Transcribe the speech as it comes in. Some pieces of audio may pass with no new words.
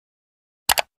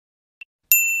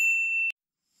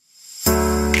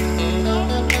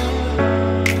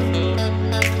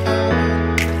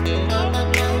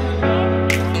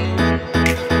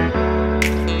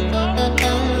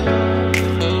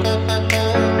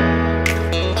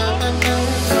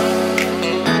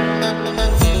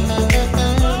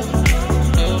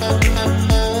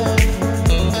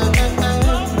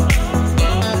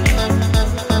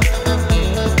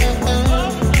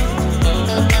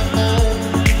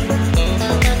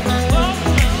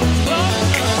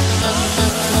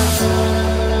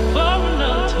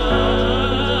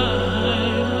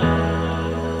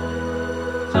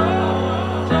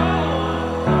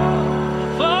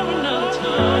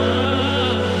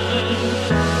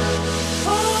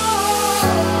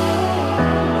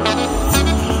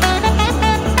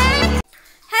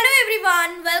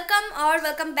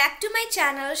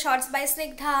channel Shots by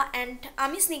Snigdha and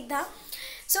Ami Snigdha.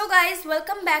 So guys,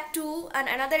 welcome back to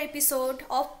another episode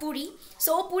of Puri.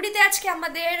 So Puri te ajke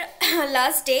amader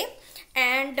last day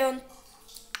and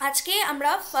আজকে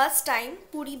আমরা first time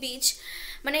Puri beach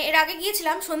মানে এর আগে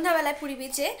গিয়েছিলাম সন্ধ্যাবেলায় পুরী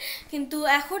বিচে, কিন্তু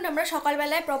এখন আমরা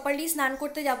সকালবেলায় প্রপারলি স্নান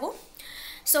করতে যাব।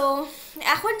 সো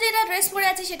এখন যেটা ড্রেস পরে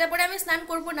আছি সেটা পরে আমি স্নান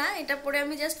করব না, এটা পরে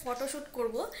আমি জাস্ট ফটোশ্যুট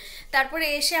করব। তারপরে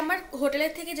এসে আমার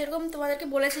হোটেলের থেকে যেরকম তোমাদেরকে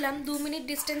বলেছিলাম 2 মিনিট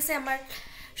ডিস্টেন্সে আমার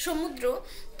সমুদ্র,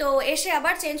 তো এসে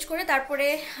আবার চেঞ্জ করে তারপরে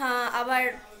আবার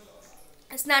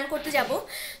স্নান করতে যাব।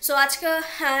 সো আজকে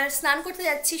স্নান করতে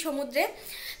যাচ্ছি সমুদ্রে।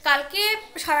 কালকে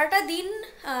সারাটা দিন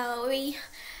ওই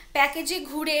প্যাকেজে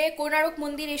ঘুরে কোণারক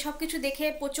মন্দির এসব কিছু দেখে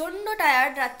প্রচণ্ড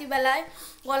টায়ার্ড, রাত্রিবেলায়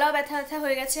গলাও ব্যথা ব্যথা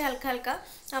হয়ে গেছে হালকা হালকা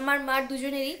আমার মার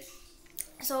দুজনেরই।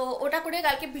 সো ওটা করে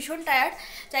কালকে ভীষণ টায়ার্ড।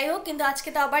 যাই হোক, কিন্তু আজকে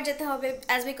তো আবার যেতে হবে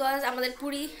অ্যাজ বিকজ আমাদের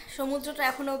পুরী সমুদ্রটা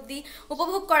এখনও অবধি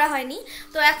উপভোগ করা হয়নি।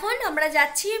 তো এখন আমরা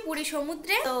যাচ্ছি পুরী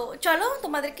সমুদ্রে। তো চলো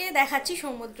তোমাদেরকে দেখাচ্ছি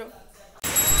সমুদ্র।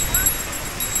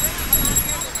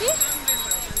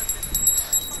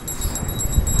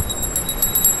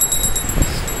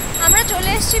 আমরা চলে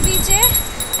এসেছি বিচে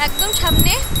একদম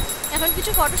সামনে। এখন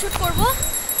কিছু ফটোশ্যুট করব,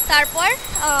 তারপর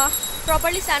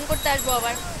প্রপারলি স্নান করতে আসবো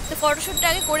আবার। তো ফটোশ্যুটটা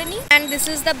আগে করে নিই। And this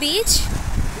is the beach.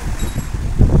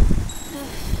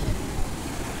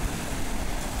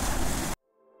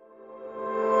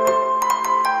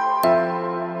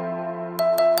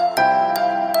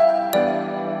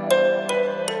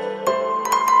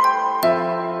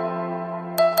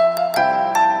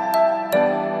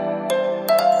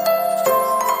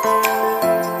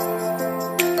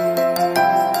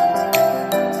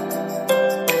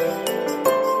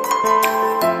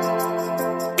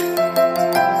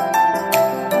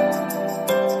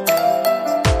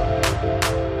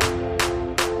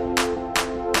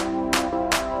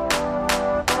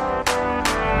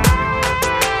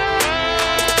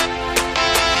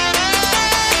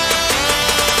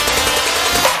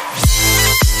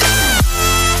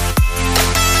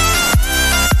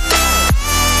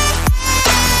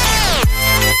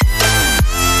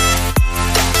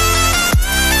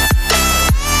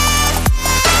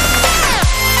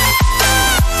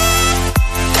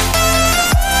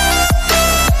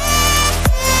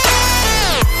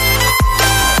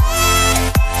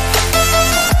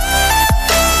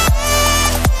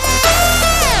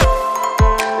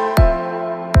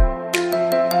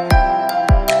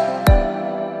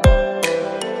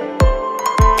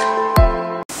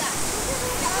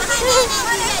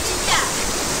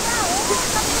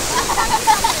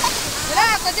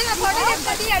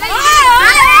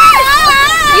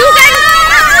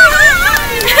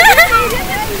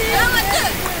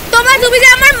 তুমি যে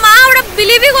আমার মা, ওরা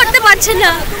বিলিভই করতে পারছে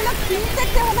না।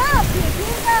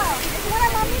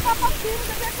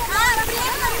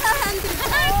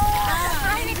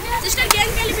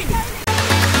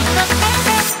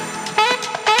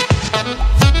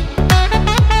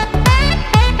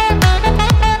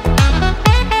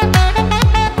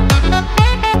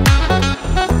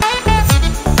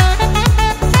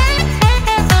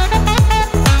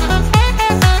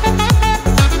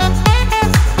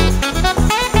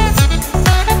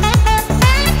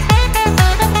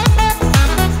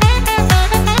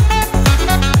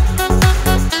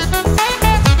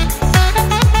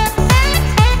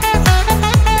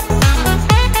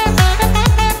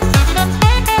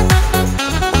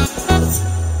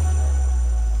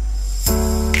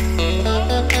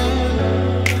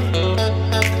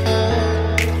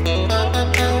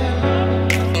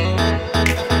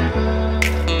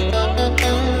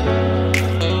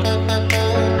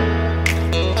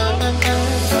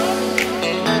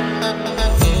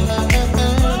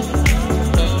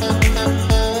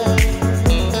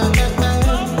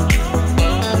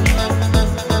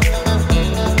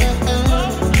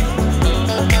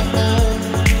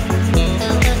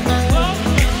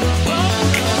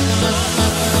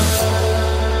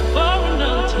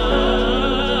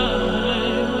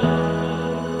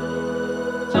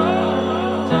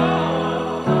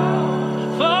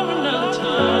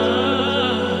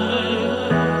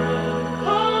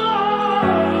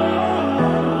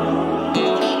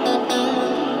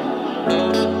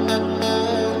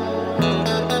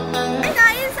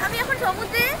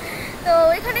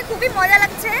 খুবই মজা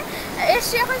লাগছে।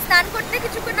 এসছি এখন স্নান করতে,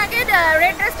 কিছুক্ষণ আগে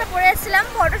রেড ড্রেসটা পরে এসেছিলাম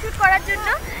ফটোশ্যুট করার জন্য।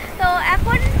 তো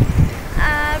এখন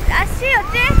আসছি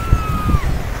হচ্ছে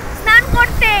স্নান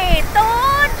করতে। তো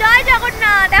জয়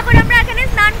জগন্নাথ। এখন আমরা এখানে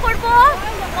স্নান করব,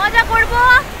 মজা করব।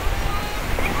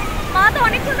 মা তো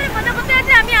অনেকক্ষণ ধরে মজা করতে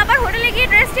আছে, আমি আবার হোটেলে গিয়ে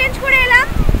ড্রেস চেঞ্জ করে এলাম।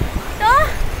 তো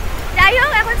যাই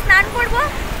হোক, এখন স্নান করব,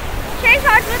 সেই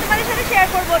শর্টসগুলো তোমাদের সাথে শেয়ার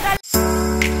করবো।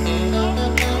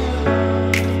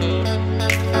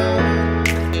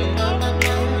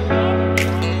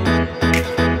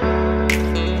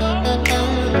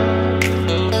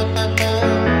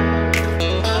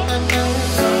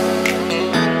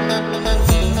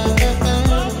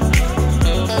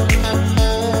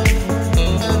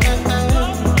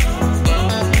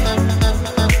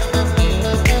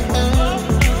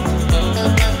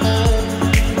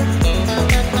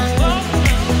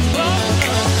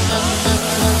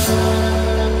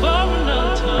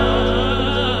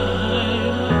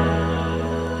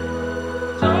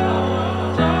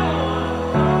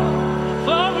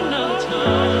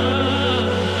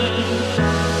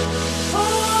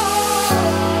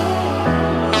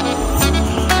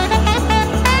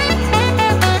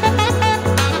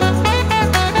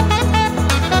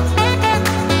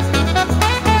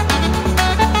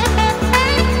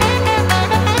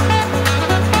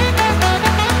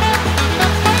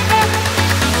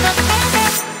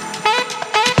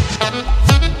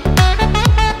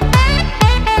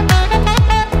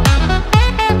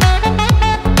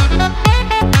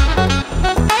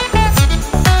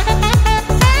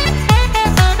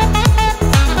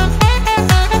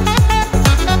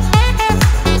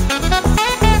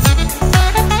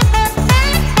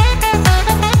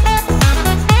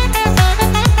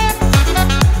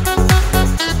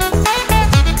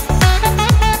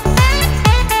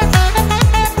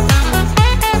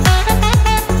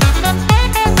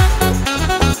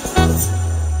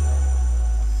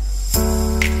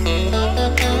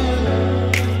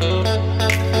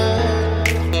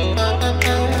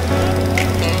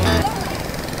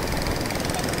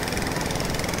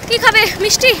 খাবে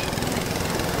মিষ্টি?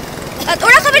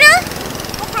 ওরা খাবে না?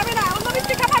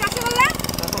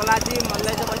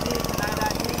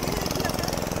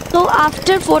 তো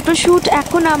আফটার ফটোশ্যুট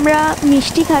এখন আমরা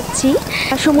মিষ্টি খাচ্ছি।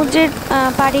 সমুদ্রের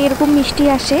পাড়ে এরকম মিষ্টি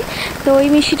আসে, তো ওই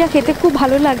মিষ্টিটা খেতে খুব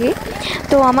ভালো লাগে।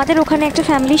 তো আমাদের ওখানে একটা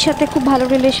ফ্যামিলির সাথে খুব ভালো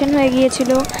রিলেশন হয়ে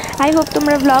গিয়েছিল। আই হোপ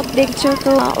তোমরা ব্লগ দেখছো।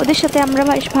 তো ওদের সাথে আমরা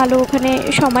বেশ ভালো ওখানে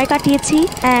সময় কাটিয়েছি।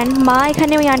 অ্যান্ড মা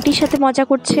এখানে ওই আন্টির সাথে মজা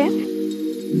করছে।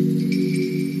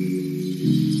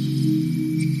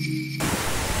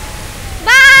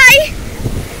 বাই,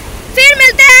 ফির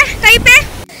মিলতে হ্যায় কहीं पे।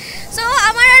 সো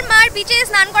আমার আর মার বিচে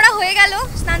স্নান করা হয়ে গেল।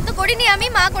 স্নান তো করিনি আমি,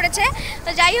 মা করেছে। তো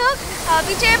যাই হোক,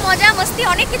 বিচে মজা মস্তি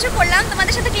অনেক কিছু করলাম,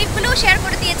 তোমাদের সাথে ক্লিপগুলোও শেয়ার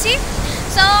করে দিয়েছি।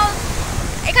 সো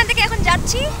এখান থেকে এখন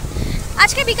যাচ্ছি।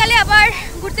 আজকে বিকালে আবার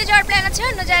ঘুরতে যাওয়ার প্ল্যান আছে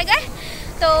অন্য জায়গায়।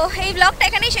 তো এই ব্লগটা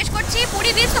এখানেই শেষ করছি।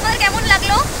 পুরী বিচ তোমাদের কেমন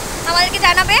লাগলো আমাদেরকে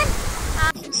জানাবে।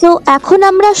 সো এখন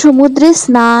আমরা সমুদ্রে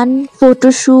স্নান,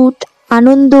 ফটোশ্যুট,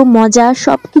 আনন্দ, মজা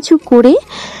সব কিছু করে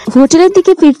হোটেলের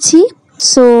দিকে ফিরছি।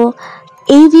 সো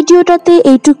এই ভিডিওটাতে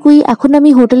এইটুকুই। এখন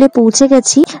আমি হোটেলে পৌঁছে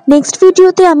গেছি। নেক্সট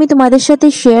ভিডিওতে আমি তোমাদের সাথে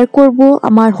শেয়ার করব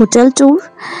আমার হোটেল ট্যুর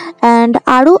অ্যান্ড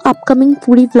আরও আপকামিং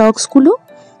পুরী ব্লগসগুলো।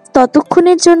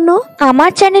 ততক্ষণের জন্য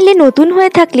আমার চ্যানেলে নতুন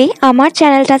হয়ে থাকলে আমার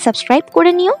চ্যানেলটা সাবস্ক্রাইব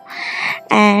করে নিও।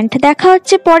 অ্যান্ড দেখা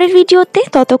হচ্ছে পরের ভিডিওতে।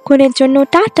 ততক্ষণের জন্য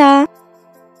টাটা।